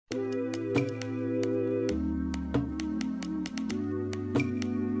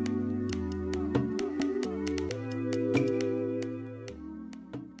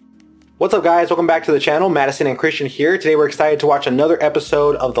What's up guys, welcome back to the channel. Madison and Christian here. Today we're excited to watch another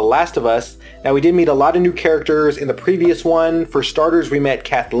episode of The Last of Us. Now we did meet a lot of new characters in the previous one. For starters, we met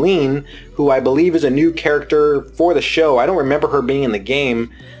Kathleen, who I believe is a new character for the show. I don't remember her being in the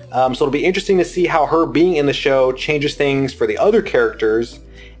game. So it'll be interesting to see how her being in the show changes things for the other characters.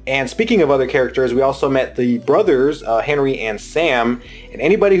 And speaking of other characters, we also met the brothers, Henry and Sam. And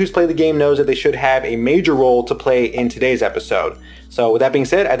anybody who's played the game knows that they should have a major role to play in today's episode. So with that being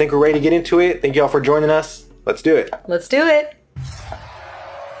said, I think we're ready to get into it. Thank you all for joining us. Let's do it. Let's do it.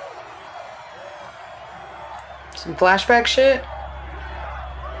 Some flashback shit.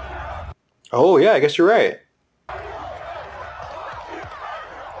 Oh yeah, I guess you're right.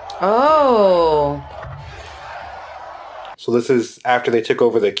 Oh. So this is after they took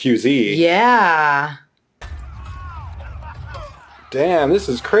over the QZ. Yeah. Damn, this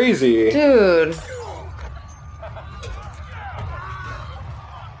is crazy. Dude.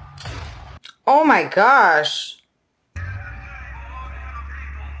 Oh my gosh.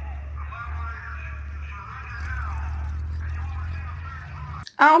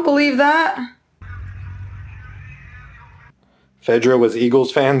 I don't believe that. Fedra was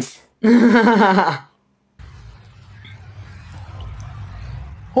Eagles fans.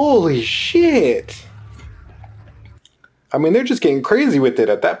 Holy shit. I mean, they're just getting crazy with it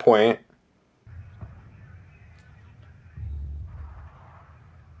at that point.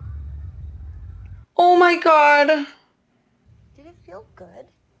 Oh my god. Did it feel good?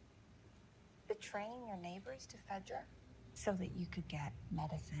 Betraying your neighbors to Fedra so that you could get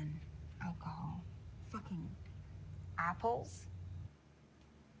medicine, alcohol, fucking apples?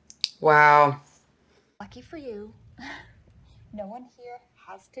 Wow. Lucky for you, no one here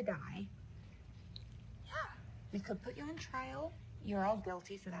has to die. Yeah, we could put you on trial. You're all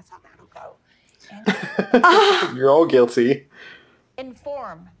guilty, so that's how that'll go. And You're all guilty.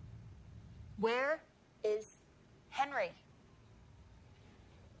 inform. Where is Henry?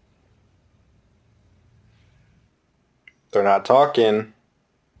 They're not talking.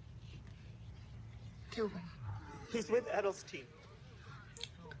 Cuban. He's with Edel's team.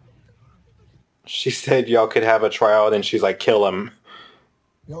 She said y'all could have a trial, and then she's like, kill him.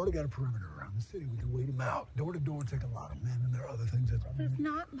 We already got a perimeter around the city. We can wait him out. Door to door, take a lot of men, and there are other things that... This is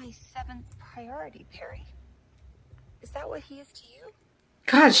not my 7th priority, Perry. Is that what he is to you?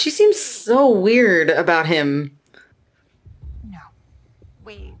 God, she seems so weird about him. No,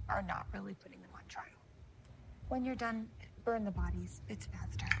 we are not really putting them on trial. When you're done, burn the bodies. It's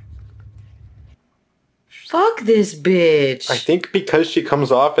faster. Fuck this bitch. I think because she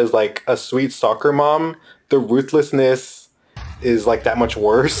comes off as like a sweet soccer mom, the ruthlessness is like that much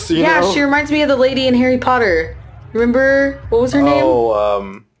worse, you know? She reminds me of the lady in Harry Potter. Remember? What was her name?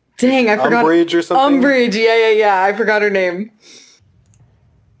 Oh, dang, I forgot. Umbridge or something? Umbridge, yeah. I forgot her name.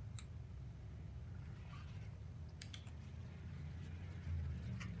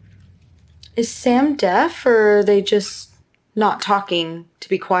 Is Sam deaf, or are they just not talking to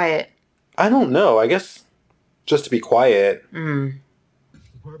be quiet? I don't know. I guess just to be quiet.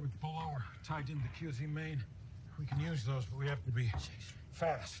 Department's below are tied into the QZ main. We can use those, but we have to be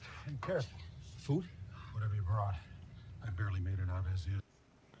fast and careful. Food? Whatever you brought. I barely made it out as is.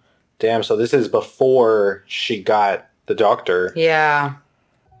 Damn, so this is before she got the doctor. Yeah.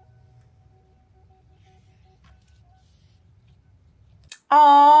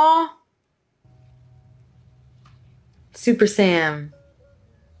 Aww. Super Sam.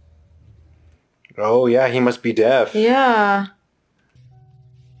 Oh yeah, he must be deaf. Yeah.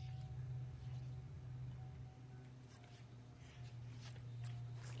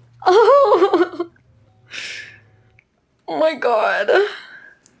 Oh. Oh my god.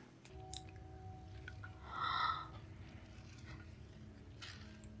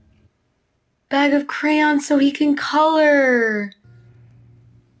 Bag of crayons so he can color.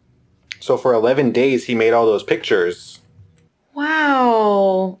 So for 11 days, he made all those pictures.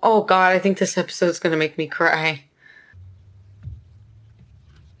 Wow. Oh god, I think this episode's gonna make me cry.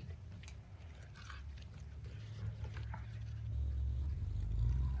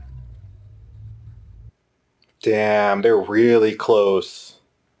 Damn, they're really close.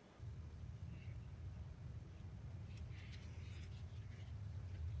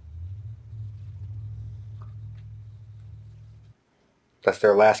 That's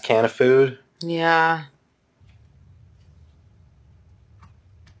their last can of food? Yeah.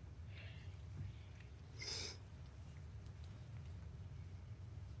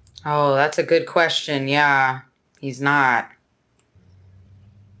 Oh, that's a good question. Yeah, he's not.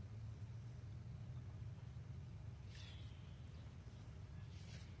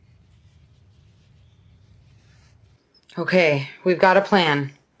 Okay, we've got a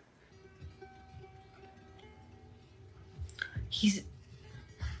plan.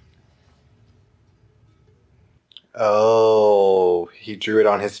 Oh, he drew it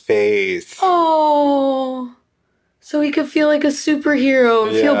on his face. Oh. So he could feel like a superhero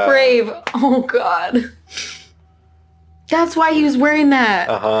and feel Yeah. brave. Oh, God. That's why he was wearing that.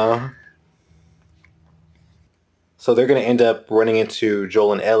 Uh-huh. So they're going to end up running into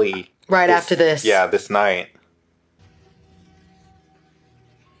Joel and Ellie. Right after this. Yeah, this night.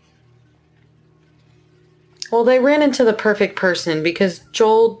 Well, they ran into the perfect person because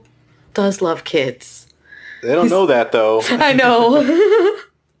Joel does love kids. They don't know that, though. I know.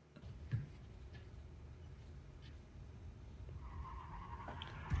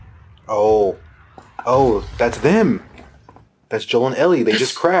 Oh. Oh, that's them. That's Joel and Ellie. They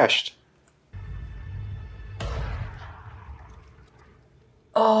just crashed.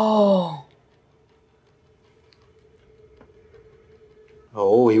 Oh.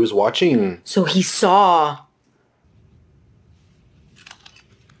 Oh, he was watching. So he saw.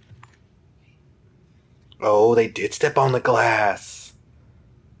 Oh, they did step on the glass.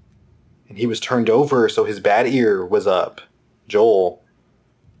 And he was turned over, so his bad ear was up. Joel.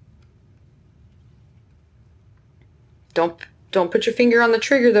 Don't put your finger on the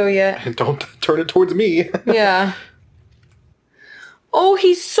trigger though yet. Don't turn it towards me. Yeah. Oh,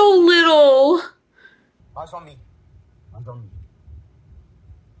 he's so little. Eyes on me. Eyes on me.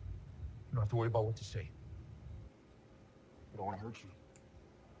 You don't have to worry about what to say. We don't want to hurt you.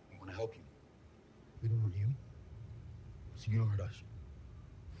 We want to help you. We don't hurt you, so you don't hurt us.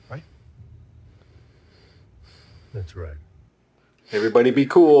 Right? That's right. Everybody be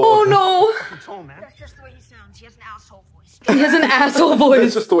cool. Oh no. Control, man. That's just the way he sounds. He has an asshole voice. He has an asshole That's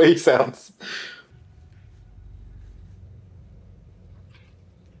voice. just the way he sounds.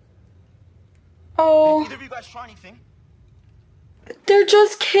 Oh, Either of you guys try anything? they're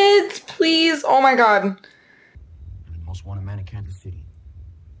just kids, please. Oh my God. I'm the most wanted man in Kansas City.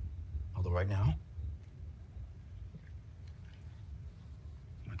 Although right now,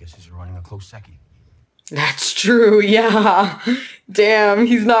 I guess he's running a close second. That's true, yeah. Damn,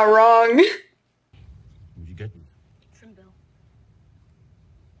 he's not wrong. Where'd you get him? From Bill.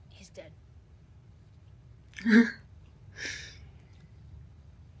 He's dead.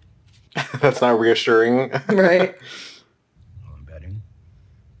 That's not reassuring. Right. Well, I'm betting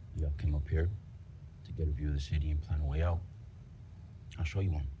you came up here to get a view of the city and plan a way out. I'll show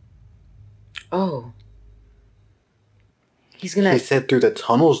you one. Oh. He's gonna... He said through the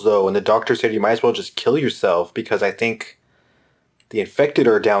tunnels, though, and the doctor said you might as well just kill yourself because I think the infected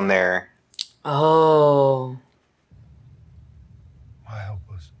are down there. Oh. Why help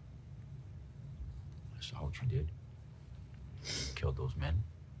us? I saw what you did. You killed those men.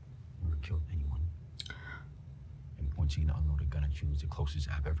 Never killed anyone. And pointing to unloaded gun at you was the closest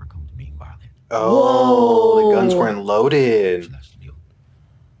I've ever come to being violent. Oh, Whoa. the guns weren't loaded. So that's the deal.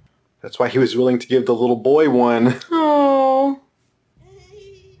 That's why he was willing to give the little boy one. Oh.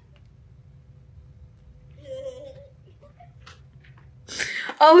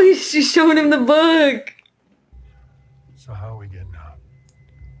 Oh, she's showing him the book. So how are we getting out?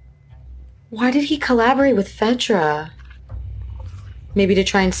 Why did he collaborate with Fedra? Maybe to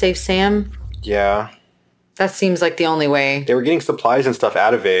try and save Sam? Yeah. That seems like the only way. They were getting supplies and stuff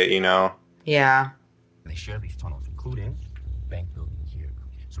out of it, you know. Yeah. They share these tunnels, including bank building here.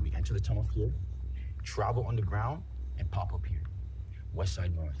 So we enter the tunnel here, travel underground, and pop up here. West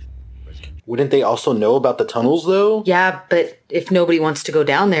side north. Residential. Wouldn't they also know about the tunnels, though? Yeah, but if nobody wants to go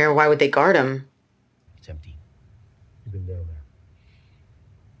down there, why would they guard him? It's empty. You've been down there?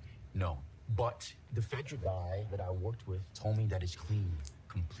 No, but the Fedra guy that I worked with told me that it's clean,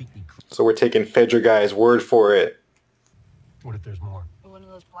 completely clean. So we're taking Fedra guy's word for it. What if there's more? One of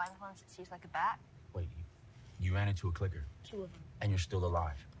those blind ones that sees like a bat. Wait, you ran into a clicker, 2 of them. and you're still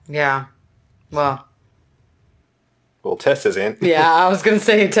alive. Yeah. Well, Well, Tess isn't. yeah, I was gonna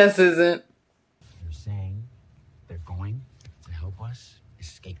say Tess isn't. You're saying they're going to help us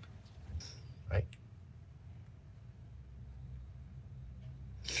escape, right?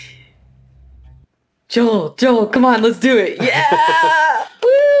 Joel, come on, let's do it. Yeah!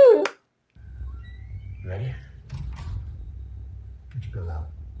 Woo! You ready? Get your gun out.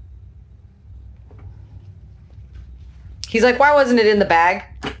 He's like, why wasn't it in the bag?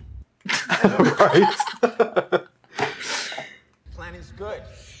 Right? Plan is good.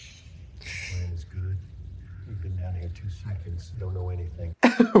 Plan is good. We've been down here 2 seconds. Don't know anything.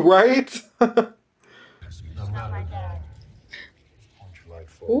 Right? I'm not my dad. Punch right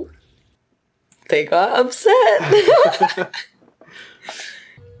forward. They got upset.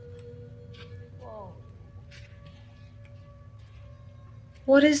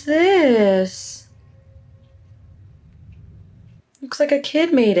 What is this? Looks like a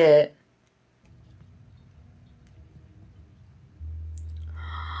kid made it.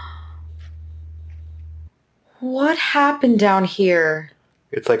 What happened down here?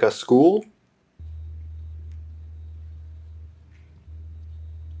 It's like a school?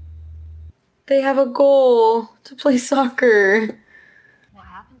 They have a goal to play soccer. What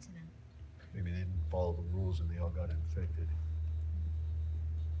happened to them? Maybe they didn't follow the rules and they all got infected.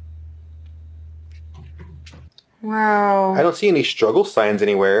 Wow. I don't see any struggle signs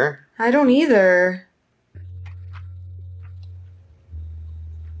anywhere. I don't either.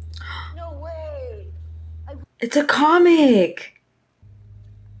 No way! It's a comic.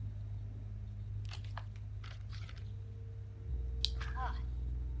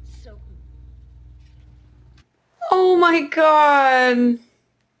 So cool. Oh my god.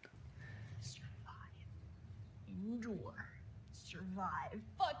 Survive. Endure. Survive.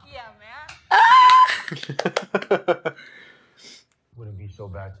 Fuck yeah, man. Wouldn't be so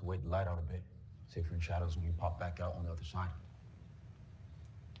bad to wait the light out a bit. Safer in shadows when you pop back out on the other side.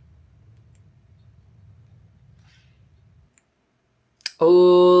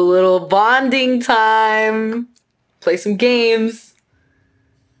 Oh, little bonding time. Play some games.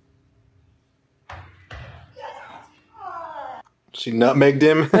 She nutmegged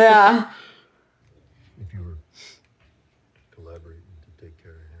him. Yeah. If you were collaborating to take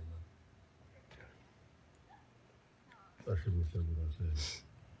care of him, I shouldn't have said what I said.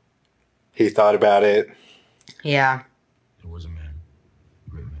 He thought about it. Yeah. There was a man, a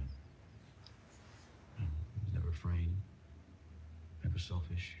great man. He was never afraid, never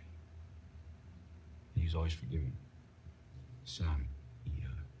selfish. He was always forgiving. Sam,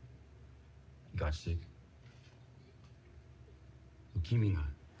 he got sick. Leukemia.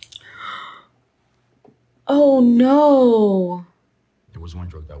 Oh no. There was one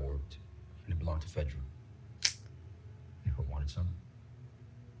drug that worked, and it belonged to Fedra. If I wanted some,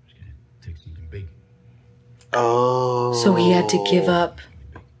 I was gonna take something big. Oh. So he had to give up.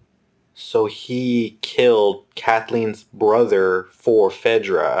 So he killed Kathleen's brother for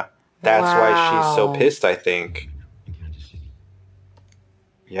Fedra. That's why she's so Wow. pissed, I think. In Kansas City.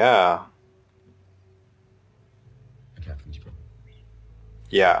 Yeah. And Catherine's brother.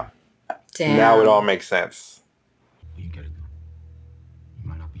 Yeah. Damn. Now it all makes sense. But you get it though. You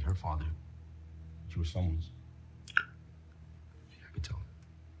might not be her father, but you were someone's. I could tell.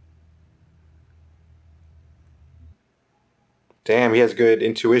 Damn, he has good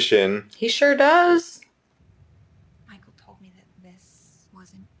intuition. He sure does. Michael told me that this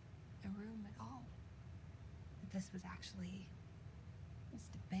wasn't a room at all. That this was actually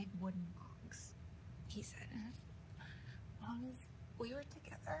just a big wooden box. He said, as long as we were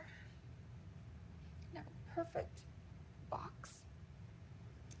together in a perfect box,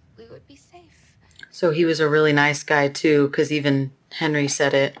 we would be safe. So he was a really nice guy too, because even Henry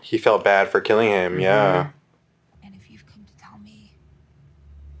said it. He felt bad for killing him, yeah. And if you've come to tell me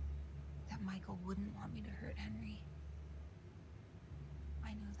that Michael wouldn't want me to hurt Henry,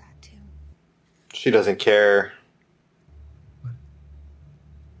 I know that too. She doesn't care.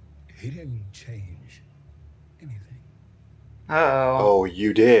 He didn't change anything. Uh-oh. Oh,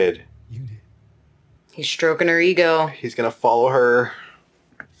 you did. You did. He's stroking her ego. He's gonna follow her.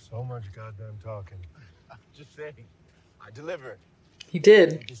 So much goddamn talking. Just saying. I delivered. He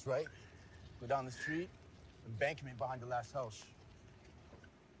did. Take this right, go down the street, embankment behind the last house.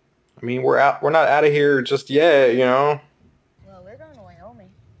 I mean, we're not out of here just yet, you know? Well, we're going to Wyoming.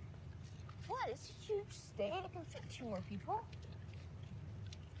 What? It's a huge state. It can fit 2 more people.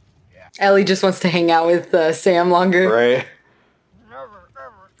 Ellie just wants to hang out with Sam longer. Right? Never,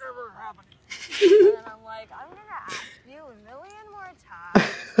 ever happening. And then I'm like, I'm going to ask you a million more times.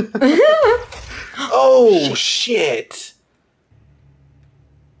 Oh, shit.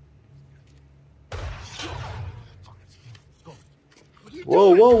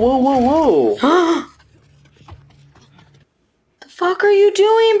 Whoa, whoa, whoa, whoa, whoa. The fuck are you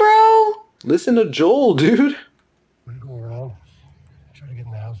doing, bro? Listen to Joel, dude. We're gonna go around, try to get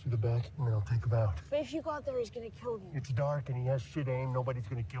in the house through the back, and then I'll take him out. But if you go out there, he's going to kill you. It's dark and he has shit aim. Nobody's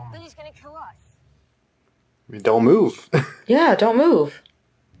gonna kill Then me. he's going to kill us. Don't move. Yeah, don't move.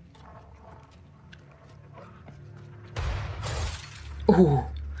 Ooh.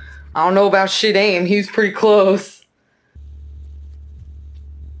 I don't know about shit aim. He was pretty close.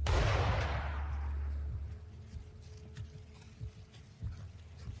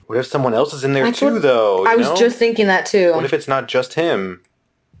 What if someone else is in there That's too, what- though? I you was know? just thinking that too. What if it's not just him?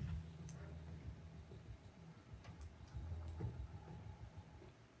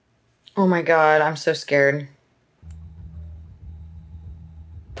 Oh my god, I'm so scared.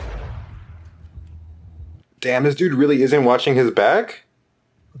 Damn, this dude really isn't watching his back?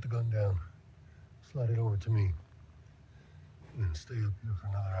 Put the gun down. Slide it over to me. And then stay up here for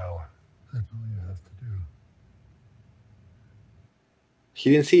another hour. That's all you have to do. He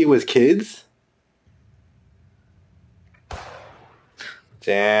didn't see it was kids?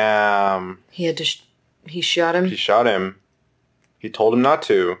 Damn. He had to... he shot him? He shot him. He told him not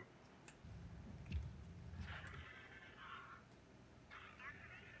to.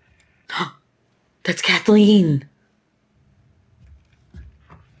 That's Kathleen.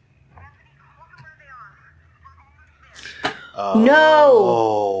 No!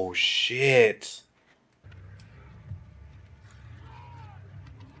 Oh, shit.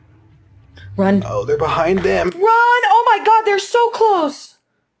 Run. Oh, they're behind them. Run! Oh my god, they're so close!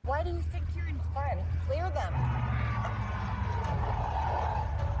 Why do you think you're in front? Clear them.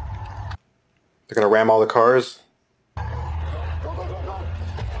 They're gonna ram all the cars.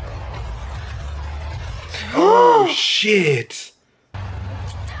 Oh, shit.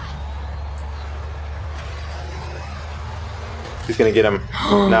 He's gonna get him.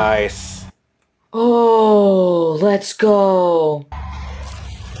 Nice. Oh, let's go.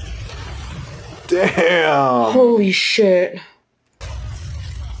 Damn. Holy shit.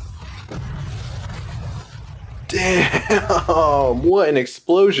 Damn. What an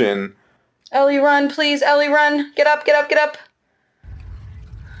explosion. Ellie, run, please. Ellie, run. Get up, get up, get up.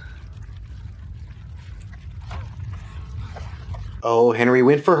 Oh, Henry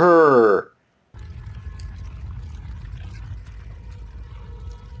went for her.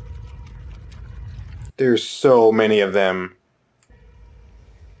 There's so many of them.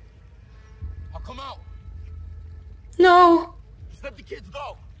 I'll come out. No. Just let the kids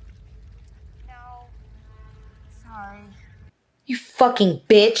go. No. Sorry. You fucking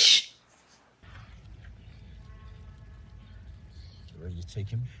bitch. You ready to take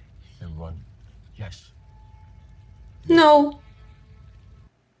him and run? Yes. No.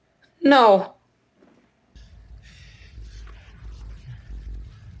 No.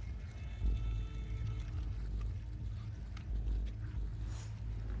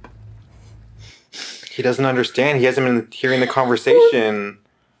 He doesn't understand. He hasn't been hearing the conversation.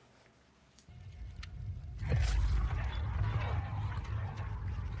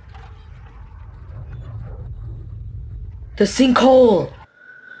 The sinkhole.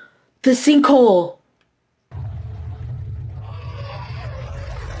 The sinkhole.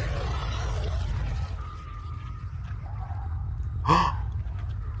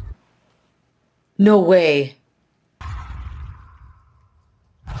 No way.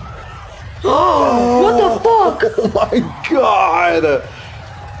 Oh, what the fuck? Oh my god!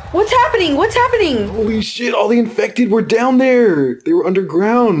 What's happening? What's happening? Holy shit, all the infected were down there! They were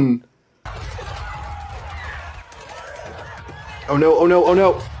underground! Oh no, oh no, oh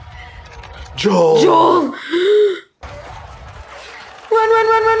no! Joel! Joel! Run,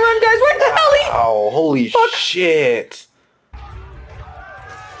 guys! Where's the Ellie? Oh, holy shit!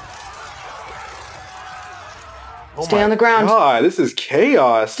 Oh Stay my on the ground. God, this is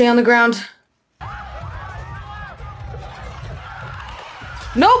chaos! Stay on the ground.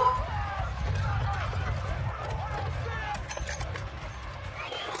 Nope!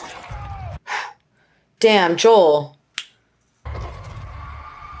 Damn, Joel.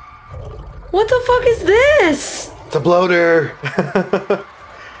 What the fuck is this? It's a bloater!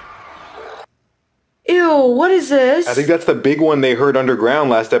 Ew, what is this? I think that's the big one they heard underground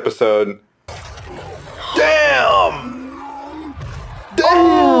last episode. Damn! Damn!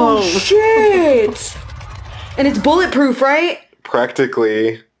 Oh, shit! And it's bulletproof, right?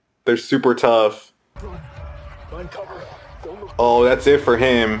 Practically. They're super tough. Oh, that's it for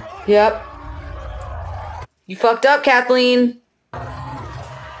him. Yep. You fucked up, Kathleen.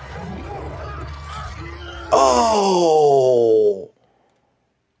 Oh!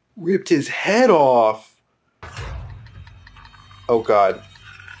 Ripped his head off. Oh god.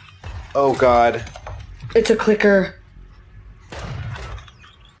 Oh god. It's a clicker.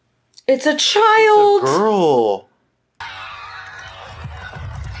 It's a child! Girl.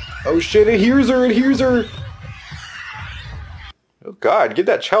 Oh shit, it hears her, it hears her. Oh god, give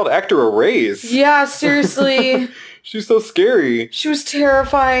that child actor a raise. Yeah, seriously. She's so scary. She was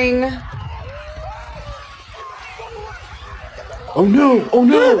terrifying. Oh no, oh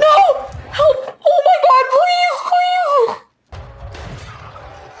no. No! Help! Oh my god, please,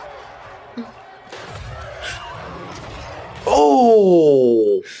 please!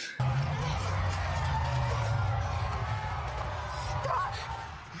 Oh!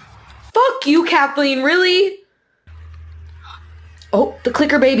 Fuck you, Kathleen, really? Oh, the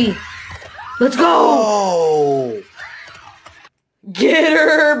clicker baby. Let's go! Oh! Get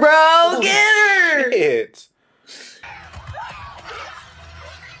her, bro! Get her! Shit.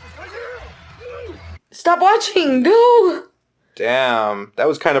 Stop watching! Go! Damn, that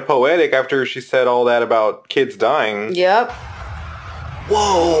was kind of poetic after she said all that about kids dying. Yep.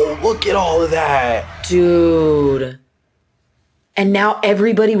 Whoa, look at all of that. Dude. And now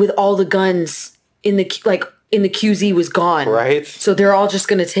everybody with all the guns in the QZ was gone. Right? So they're all just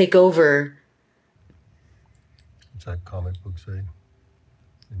going to take over. What's that comic book say?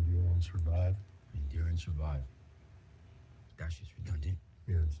 Endure and survive. Endure and survive. That's just redundant.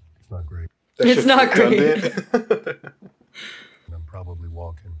 Yeah, it's not great. That's It's just not great. redundant. And I'm probably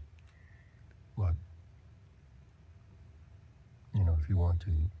walking. But, you know, if you want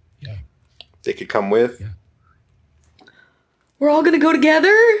to. Yeah. They could come with. Yeah. We're all going to go together?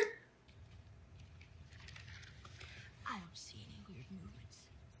 I don't see any weird movements.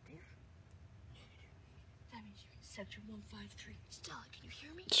 There? That means you're in Sector 153. Stella, can you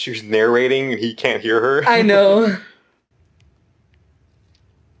hear me? She's narrating and he can't hear her. I know.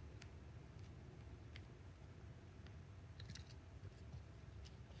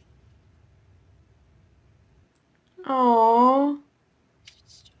 Aww.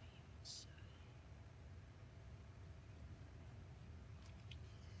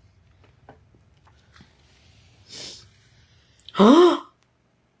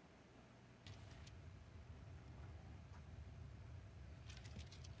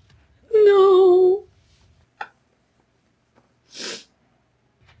 No.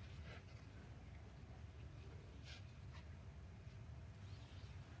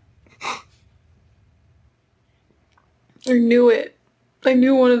 I knew it. I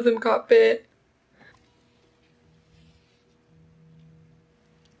knew one of them got bit.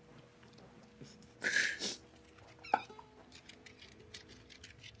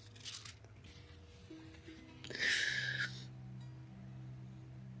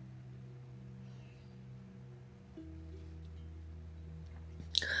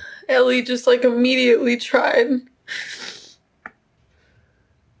 Ellie just like immediately tried.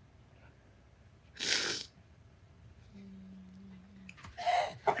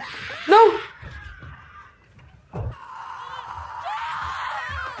 No!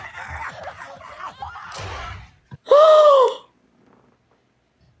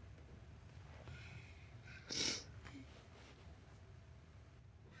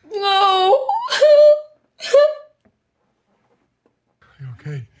 No! You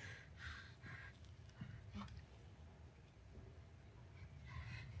okay?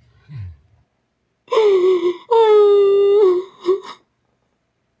 Give me the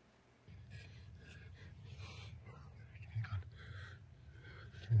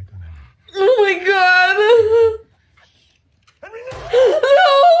gun. Oh my god! No!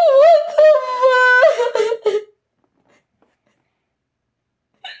 What the fuck?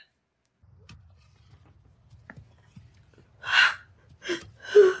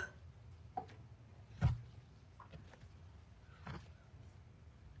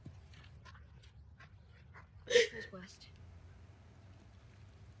 Where's West?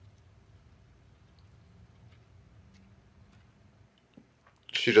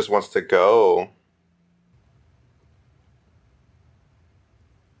 She just wants to go.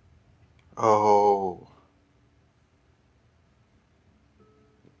 Oh.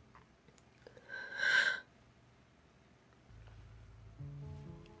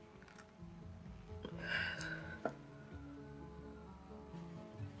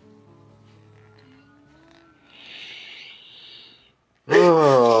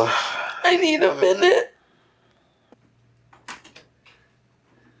 Oh. I need a minute.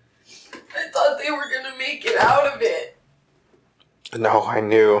 I thought they were gonna make it out of it. No, I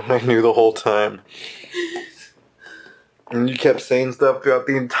knew the whole time. And you kept saying stuff throughout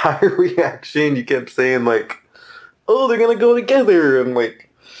the entire reaction. You kept saying like, oh, they're gonna go together, and like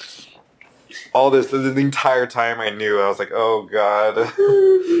all this the entire time I knew. I was like, oh god.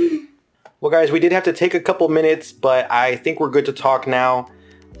 Well guys, we did have to take a couple minutes, but I think we're good to talk now.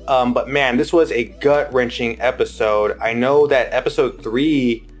 But man, this was a gut-wrenching episode. I know that episode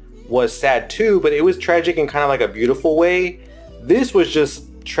 3 was sad too, but it was tragic in kind of like a beautiful way. This was just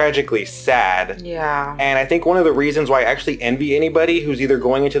tragically sad. Yeah. And I think one of the reasons why I actually envy anybody who's either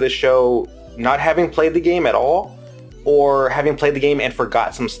going into the show not having played the game at all, or having played the game and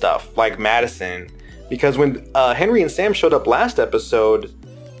forgot some stuff, like Madison. Because when Henry and Sam showed up last episode,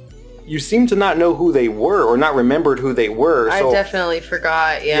 you seemed to not know who they were, or not remembered who they were. I definitely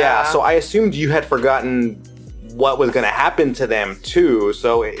forgot, yeah. Yeah, so I assumed you had forgotten what was going to happen to them too.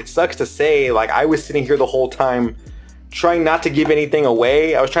 So it sucks to say, like, I was sitting here the whole time trying not to give anything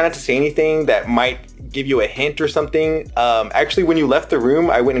away. I was trying not to say anything that might give you a hint or something. Actually, when you left the room,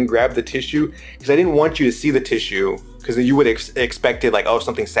 I went and grabbed the tissue because I didn't want you to see the tissue. because you would expected like, oh,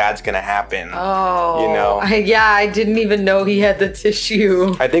 something sad's gonna happen. Oh, you know. Yeah, I didn't even know he had the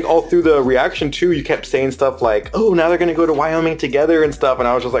tissue. I think all through the reaction too, you kept saying stuff like, oh, now they're gonna go to Wyoming together and stuff, and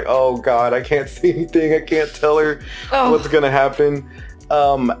I was just like, oh God, I can't see anything. I can't tell her what's gonna happen.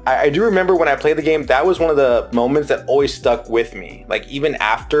 I do remember when I played the game, that was one of the moments that always stuck with me. Like even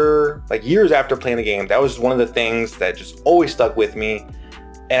after, like years after playing the game, that was one of the things that just always stuck with me.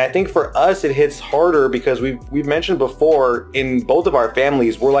 And I think for us, it hits harder because we've mentioned before, in both of our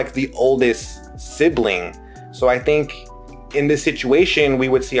families, we're like the oldest sibling. So I think in this situation, we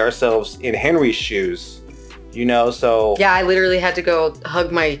would see ourselves in Henry's shoes, you know, so. Yeah, I literally had to go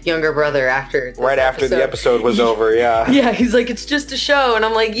hug my younger brother after right after the episode was over, yeah. Yeah, he's like, it's just a show. And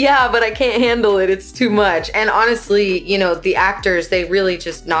I'm like, yeah, but I can't handle it. It's too much. And honestly, you know, the actors, they really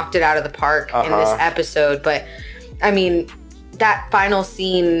just knocked it out of the park in this episode. But I mean, that final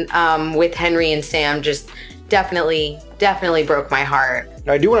scene with Henry and Sam just definitely broke my heart.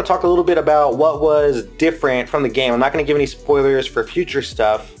 Now, I do want to talk a little bit about what was different from the game. I'm not going to give any spoilers for future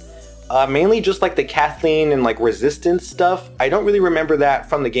stuff. Mainly just like the Kathleen and like resistance stuff. I don't really remember that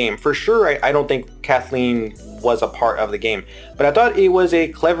from the game. For sure, I don't think Kathleen was a part of the game. But I thought it was a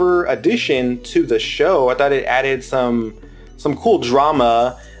clever addition to the show. I thought it added some cool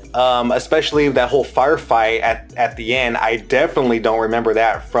drama. Especially that whole firefight at the end. I definitely don't remember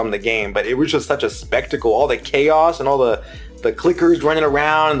that from the game, but it was just such a spectacle. All the chaos and all the clickers running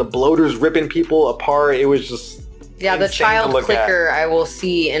around and the bloaters ripping people apart. It was just the child clicker I will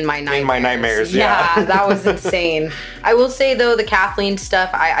see in my nightmares. In my nightmares, yeah. That was insane. I will say though, the Kathleen stuff,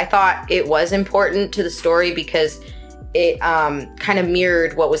 I thought it was important to the story because it kind of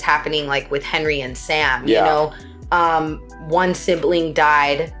mirrored what was happening like with Henry and Sam, you know. One sibling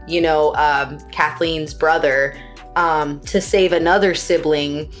died, you know, Kathleen's brother, to save another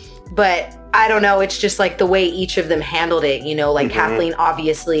sibling. But I don't know, it's just like the way each of them handled it, you know, like Kathleen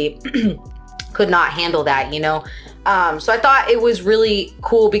obviously could not handle that, you know. So I thought it was really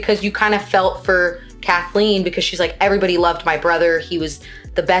cool because you kind of felt for Kathleen because she's like, everybody loved my brother. He was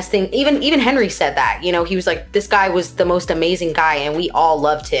the best thing. Even Henry said that, you know, he was like, this guy was the most amazing guy and we all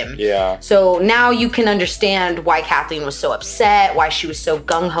loved him. Yeah. So now you can understand why Kathleen was so upset, why she was so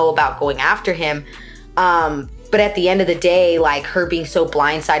gung-ho about going after him. But at the end of the day, like her being so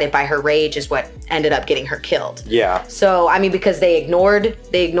blindsided by her rage is what ended up getting her killed. Yeah. So, I mean, because they ignored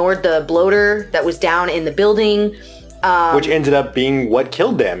the bloater that was down in the building. Which ended up being what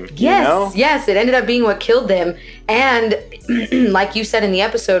killed them. Yes, you know? Yes, it ended up being what killed them. And like you said in the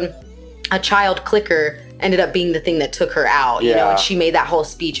episode, a child clicker ended up being the thing that took her out. You know, and she made that whole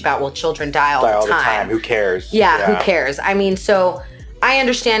speech about, well, children die all the time. Who cares? Yeah, who cares? I mean, so I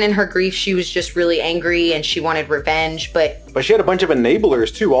understand in her grief she was just really angry and she wanted revenge, but she had a bunch of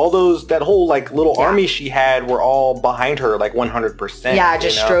enablers too. All those, that whole like little army she had were all behind her, like 100%. Yeah,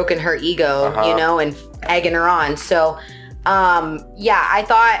 just stroking her ego, you know, and egging her on. So, yeah, I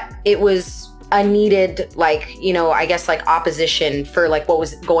thought it was a needed, like, you know, I guess like opposition for like what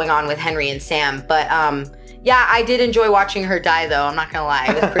was going on with Henry and Sam. But yeah, I did enjoy watching her die though. I'm not gonna lie,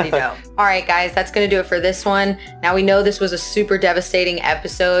 it was pretty dope. All right, guys, that's gonna do it for this one. Now we know this was a super devastating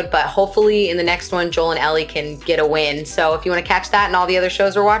episode, but hopefully in the next one, Joel and Ellie can get a win. So if you wanna catch that and all the other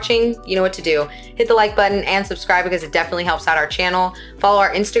shows we're watching, you know what to do. Hit the like button and subscribe because it definitely helps out our channel. Follow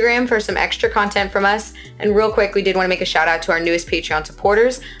our Instagram for some extra content from us. And real quick, we did wanna make a shout out to our newest Patreon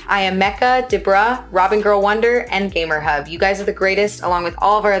supporters. I am Mecca, Debra, Robin Girl Wonder, and Gamer Hub. You guys are the greatest, along with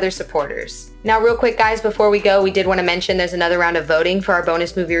all of our other supporters. Now, real quick, guys, before we go, we did want to mention there's another round of voting for our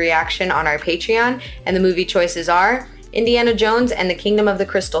bonus movie reaction on our Patreon, and the movie choices are Indiana Jones and the Kingdom of the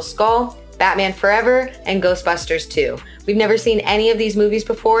Crystal Skull, Batman Forever, and Ghostbusters 2. We've never seen any of these movies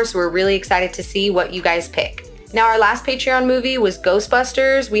before, so we're really excited to see what you guys pick. Now, our last Patreon movie was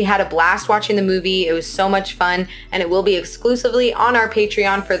Ghostbusters. We had a blast watching the movie. It was so much fun, and it will be exclusively on our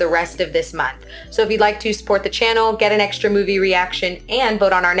Patreon for the rest of this month. So if you'd like to support the channel, get an extra movie reaction, and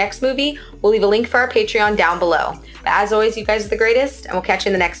vote on our next movie, we'll leave a link for our Patreon down below. But as always, you guys are the greatest, and we'll catch you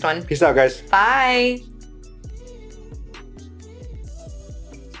in the next one. Peace out, guys. Bye.